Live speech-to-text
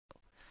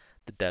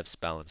the devs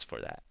balance for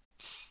that.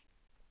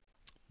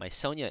 My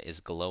Sonya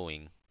is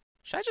glowing.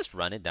 Should I just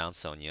run it down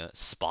Sonya?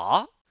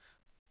 Spa?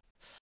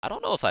 I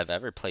don't know if I've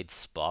ever played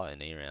Spa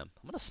in ARAM.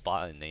 I'm gonna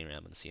Spa in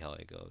ARAM and see how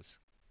it goes.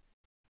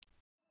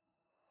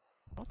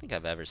 I don't think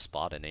I've ever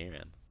spot in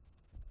ARAM.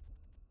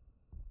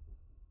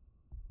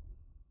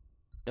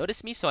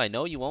 Notice me so I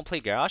know you won't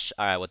play Garrosh?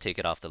 Alright, we'll take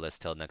it off the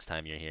list till next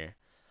time you're here.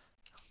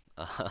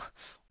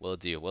 We'll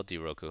do,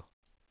 Roku.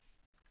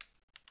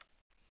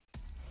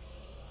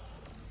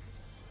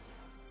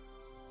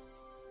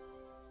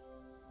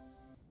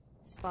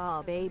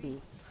 Spa,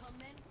 baby.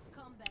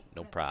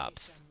 No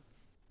props.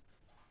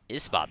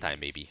 It's spot time,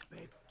 baby.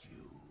 Expect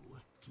you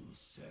to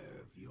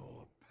serve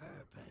your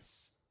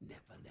purpose,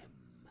 Nephilim.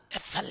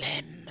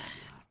 Nephilim.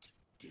 Not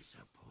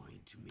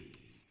disappoint me.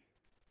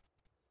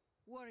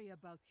 Worry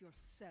about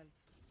yourself,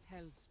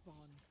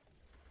 Hellspawn.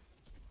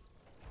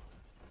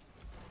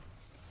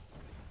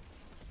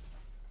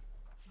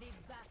 The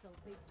battle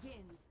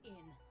begins in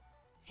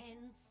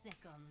 10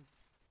 seconds.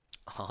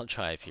 I'll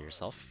try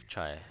Fierce. I'll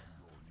try.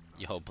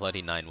 Yo,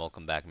 Bloody Nine,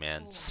 welcome back,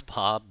 man.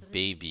 Spa,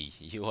 baby.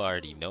 You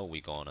already know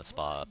we go on a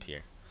spa up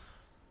here.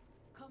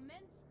 Commence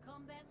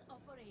combat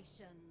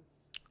operations.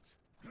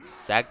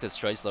 Zag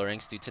destroys low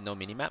ranks due to no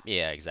minimap?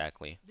 Yeah,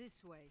 exactly.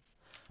 This way.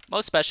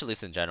 Most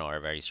specialists in general are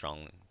very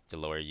strong the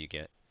lower you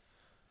get.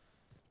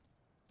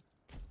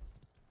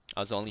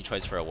 I was the only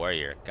choice for a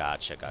warrior.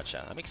 Gotcha.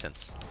 That makes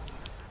sense.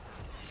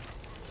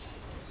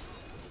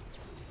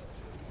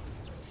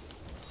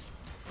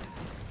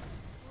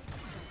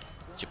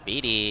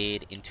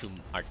 Baited into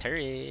our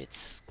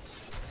turrets.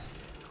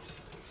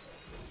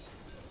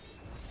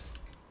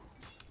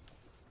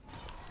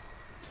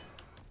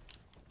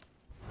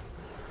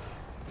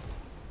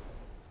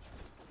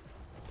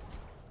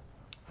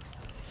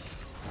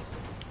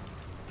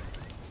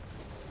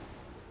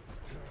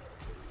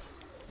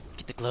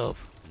 Get the globe.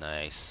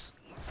 Nice.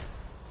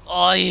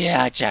 Oh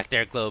yeah, jack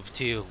their globe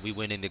too. We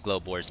win in the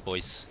globe wars,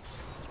 boys.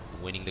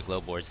 Winning the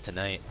globe wars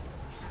tonight.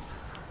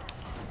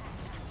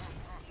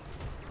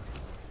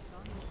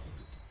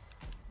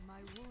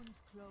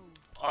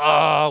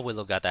 Oh,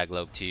 Willow got that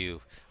globe too.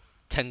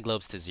 10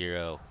 globes to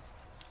 0.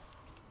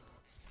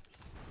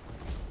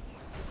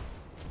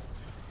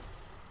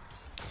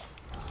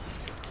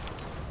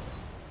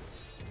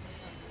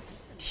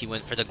 He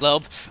went for the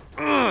globe.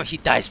 He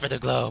dies for the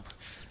globe.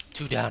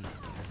 2 down.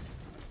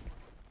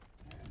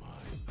 My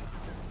power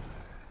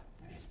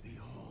is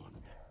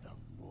beyond the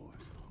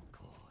mortal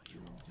coil.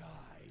 You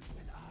die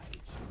when I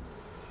choose.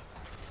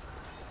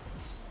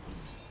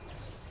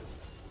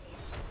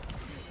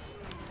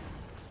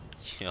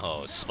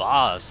 Yo,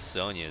 Spa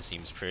Sonya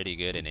seems pretty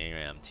good in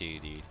ARAM too,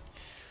 dude.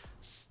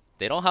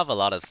 They don't have a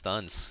lot of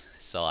stuns,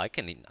 so I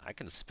can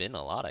spin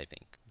a lot, I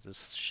think.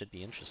 This should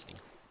be interesting.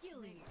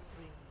 Killing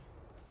spree.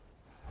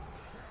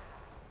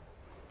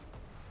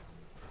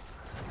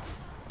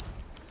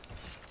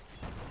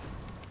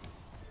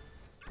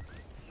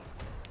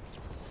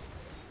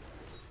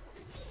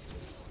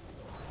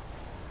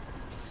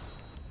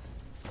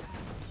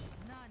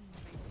 None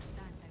may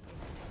stand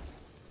against me.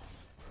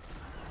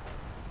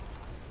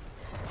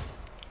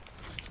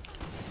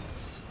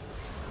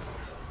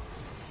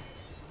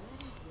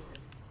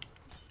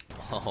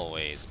 Oh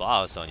wait,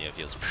 Spa Sonya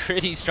feels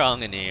pretty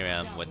strong in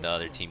ARAM when the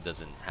other team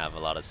doesn't have a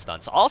lot of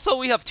stunts. Also,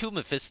 we have 2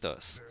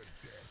 Mephistos.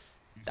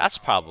 That's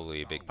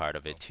probably a big part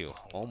of it too.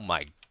 Oh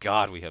my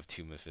god, we have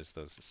 2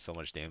 Mephistos. It's so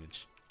much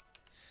damage.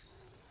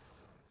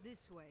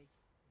 This way.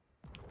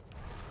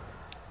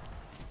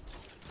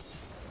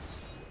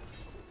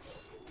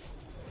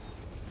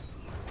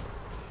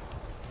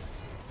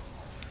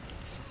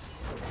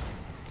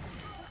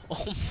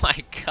 Oh my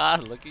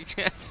god, look at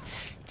that.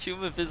 2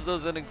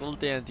 Mephistos and a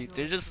Gul'dan, dude.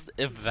 They're just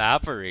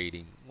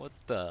evaporating. What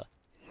the?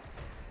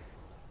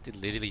 They're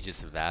literally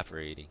just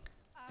evaporating.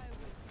 I will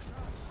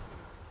crush.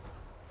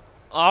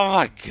 Oh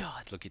my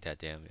god, look at that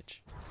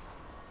damage.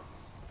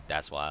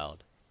 That's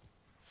wild.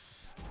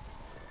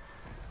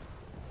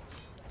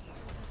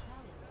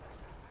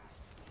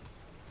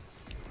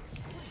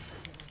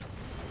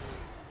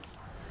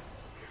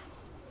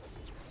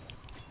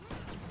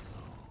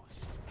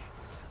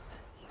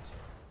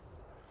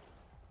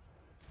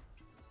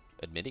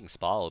 Admitting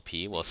Spa OP.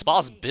 Well,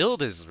 Spa's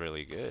build is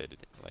really good.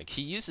 Like,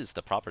 he uses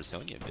the proper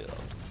Sonya build.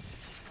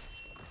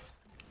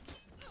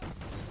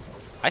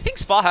 I think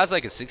Spa has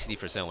like a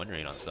 60% win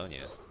rate on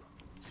Sonya.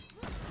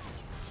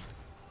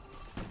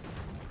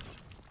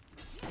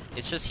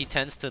 It's just he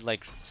tends to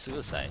like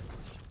suicide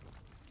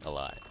a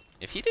lot.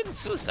 If he didn't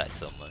suicide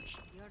so much,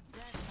 You're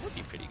dead. it would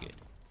be pretty good.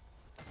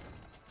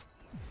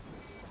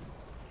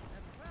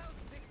 A proud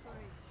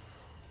victory.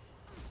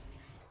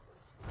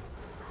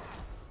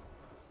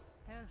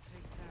 Health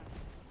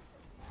returns.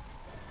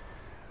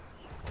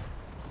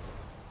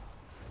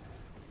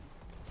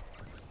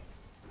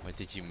 What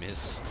did you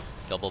miss?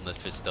 Double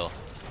Mephisto.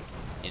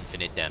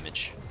 Infinite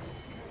damage.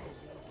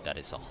 That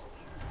is all.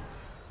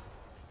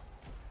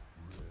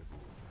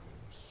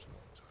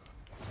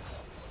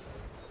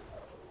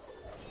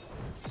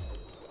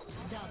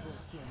 Double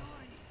kill.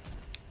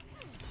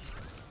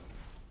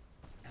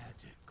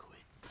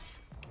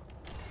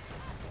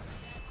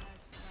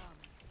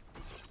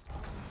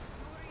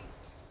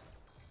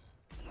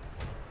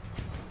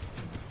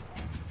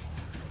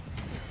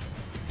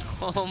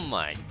 Oh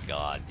my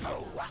god.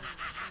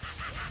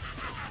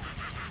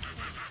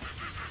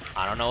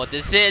 I don't know what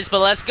this is, but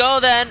let's go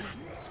then.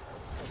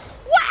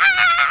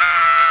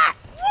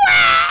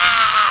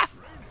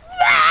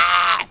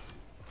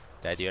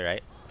 Did I do it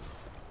right?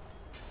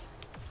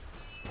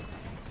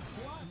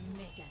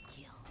 Mega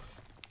kill.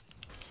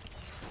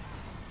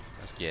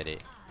 Let's get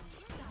it.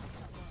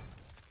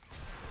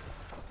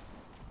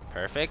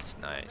 Perfect.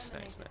 Nice,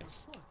 nice,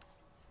 nice.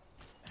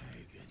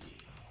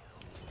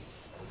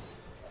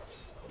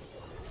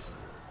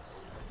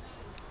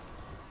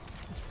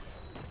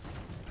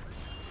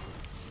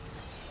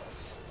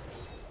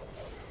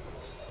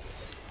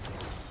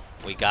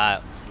 We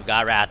got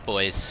rat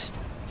boys.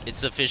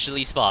 It's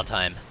officially spa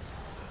time.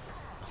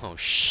 Oh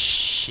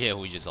shit,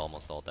 we just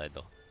almost all died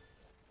though.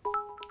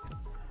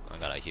 I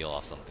gotta heal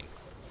off something.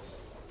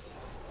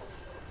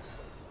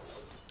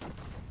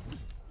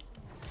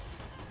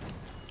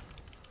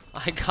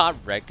 I got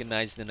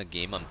recognized in a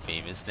game, I'm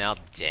famous now.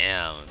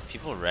 Damn,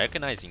 people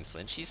recognizing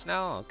flinchies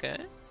now? Okay.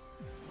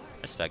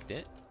 Respect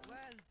it.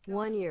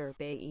 1 year,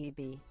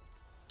 baby.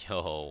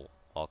 Yo,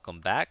 welcome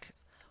back.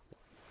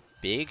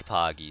 Big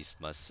Poggies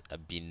must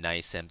be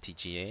nice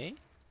MTGA.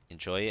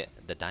 Enjoy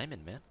the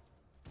diamond, man.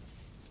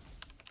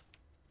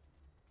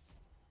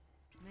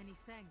 Many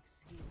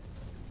thanks, hero.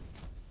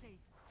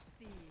 Taste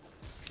steel.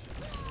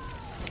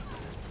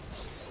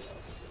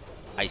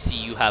 I see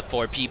you have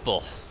 4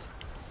 people.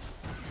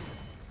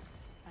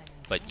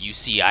 But you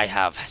see I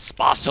have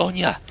Spa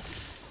Sonya.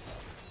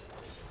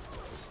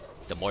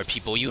 The more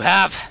people you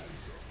have,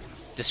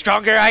 the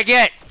stronger I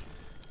get.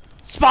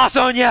 Spa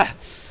Sonya!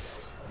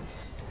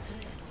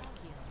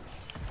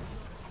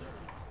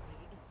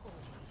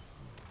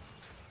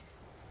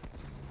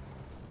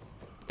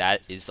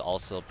 That is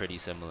also pretty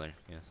similar,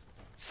 yeah.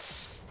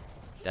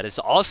 That is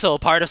also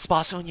part of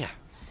Spa Sonya.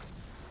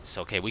 It's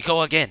okay, we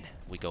go again.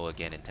 We go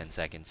again in 10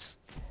 seconds.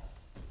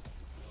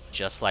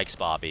 Just like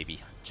Spa,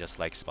 baby. Just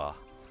like Spa.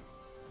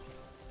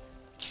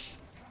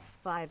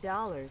 $5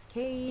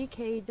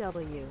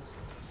 KEKW.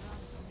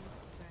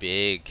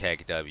 Big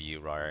keg W,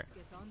 Rar.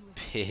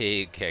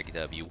 Big keg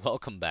W.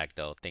 Welcome back,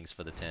 though. Thanks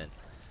for the 10.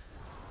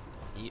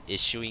 You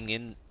issuing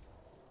in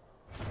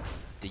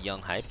the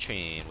young hype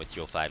train with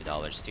your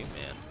 $5 too,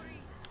 man.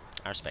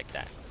 I respect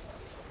that.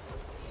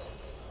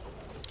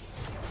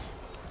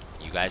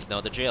 You guys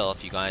know the drill.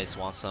 If you guys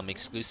want some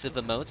exclusive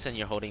emotes and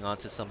you're holding on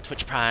to some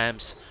Twitch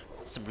Primes,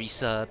 some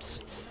resubs,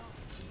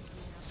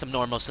 some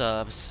normal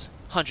subs,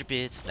 100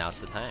 bits, now's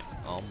the time.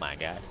 Oh my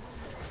god.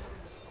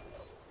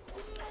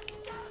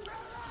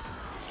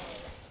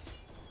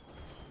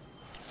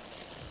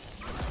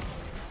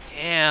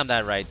 Damn,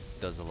 that right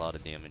does a lot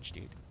of damage,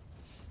 dude.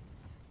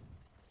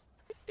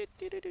 This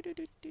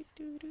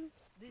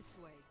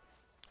way.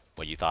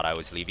 What, you thought I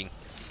was leaving?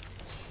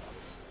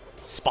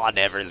 Spa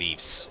never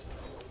leaves.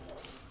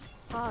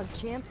 Pog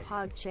champ,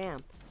 pog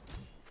champ.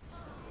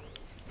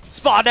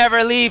 Spa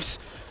never leaves!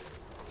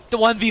 The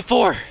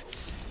 1v4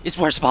 is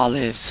where Spa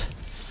lives.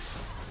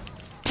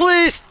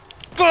 Please!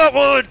 Got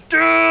one!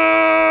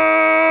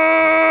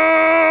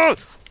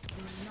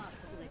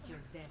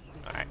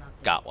 Alright,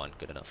 got one.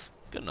 Good enough.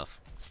 Good enough.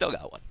 Still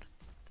got one.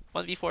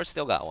 1v4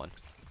 still got one.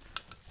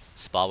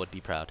 Spa would be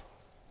proud.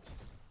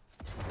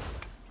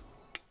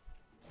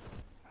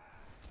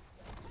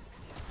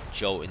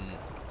 Joe, and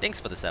thanks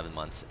for the 7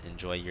 months.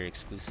 Enjoy your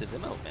exclusive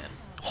emote, man.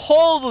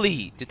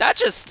 Holy! Did that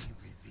just...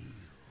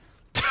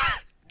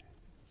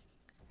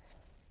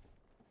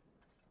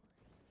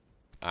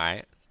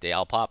 Alright, they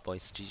all popped,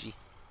 boys. GG.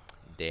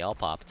 They all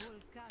popped.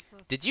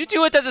 Did you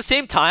do it at the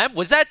same time?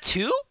 Was that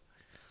 2?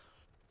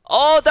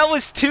 Oh, that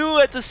was 2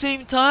 at the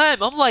same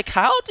time. I'm like,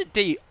 how did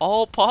they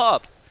all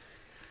pop?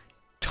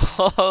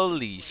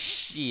 Holy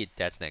shit,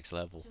 that's next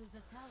level.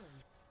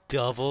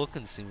 Double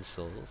consume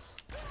souls.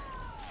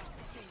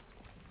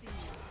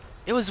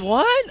 It was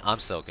 1? I'm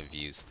so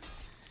confused.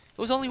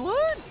 It was only 1?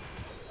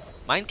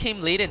 Mine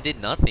came late and did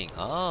nothing.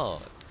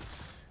 Oh.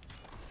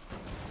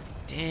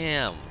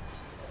 Damn.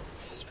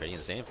 It's pretty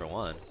insane for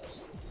 1.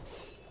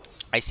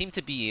 I seem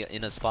to be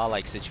in a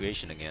Spa-like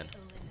situation again.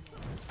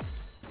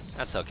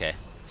 That's okay.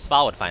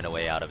 Spa would find a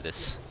way out of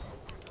this.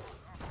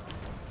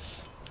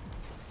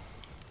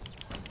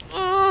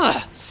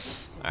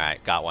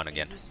 Alright, got one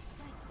again.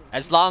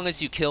 As long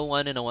as you kill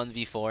one in a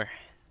 1v4,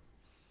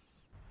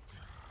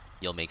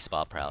 you'll make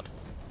Spa proud.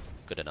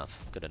 Good enough,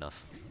 good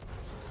enough.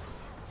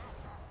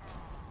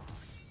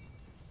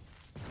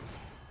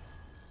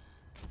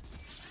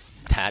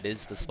 That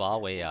is the Spa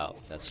way out,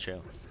 that's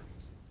true.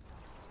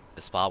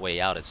 The Spa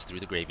way out is through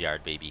the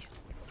graveyard, baby.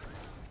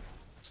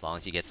 As long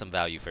as you get some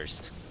value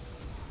first.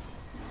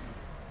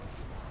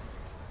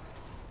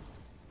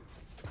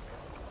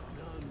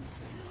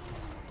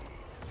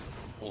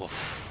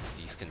 Oof,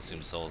 these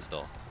consume souls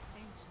though.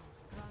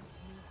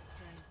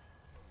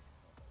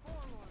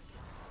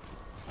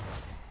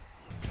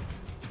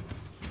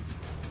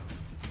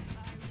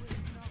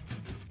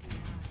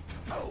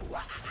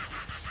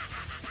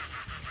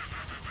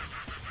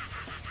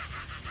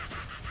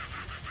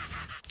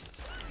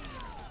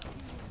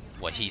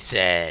 What he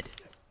said.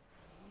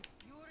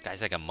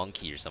 guy's like a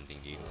monkey or something,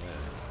 dude.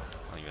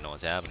 I don't even know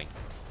what's happening.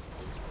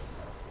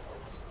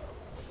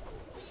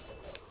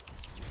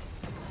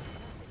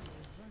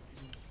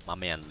 My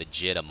man,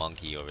 legit a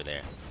monkey over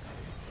there.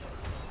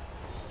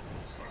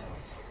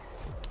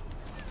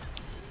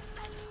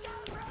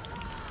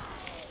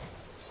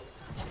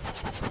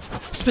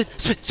 Spin,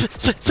 spin, spin,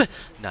 spin, spin.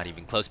 Not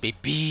even close,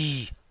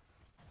 baby.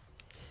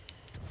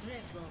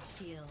 Triple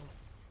kill.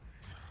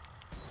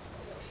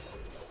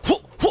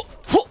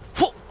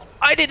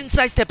 I didn't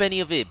sidestep any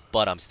of it,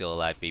 but I'm still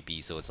alive,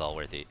 baby, so it's all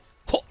worth it.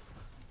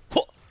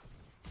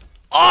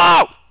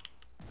 Oh!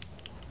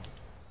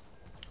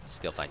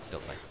 Still fine, still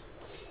fine.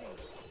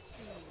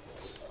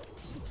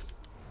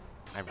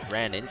 I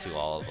ran into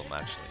all of them,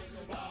 actually.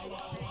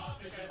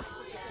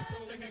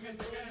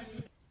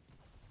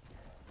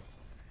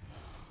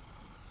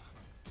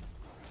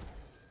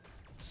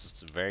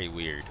 It's very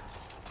weird,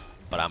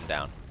 but I'm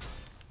down.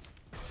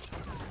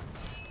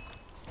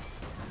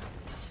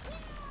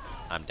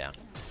 I'm down.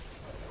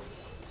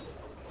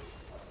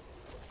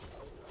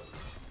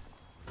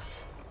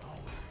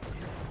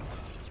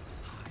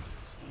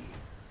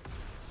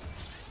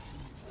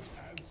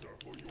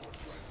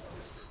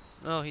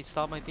 No, he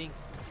stopped my thing.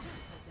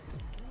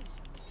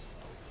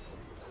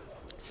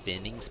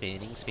 Spinning,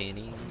 spinning,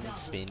 spinning,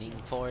 spinning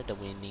for the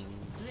winning.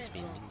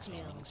 Spinning,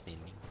 spinning, spinning.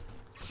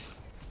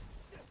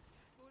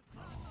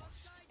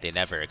 They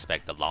never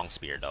expect the long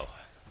spear though.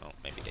 Oh,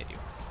 maybe they do.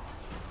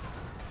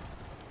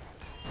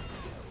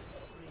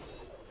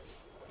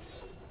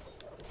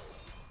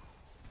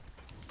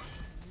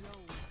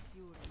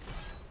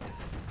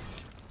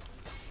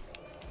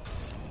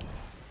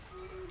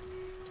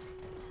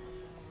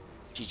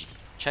 GG.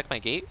 Check my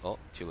gate. Oh,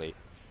 too late.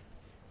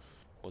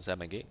 Was that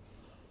my gate?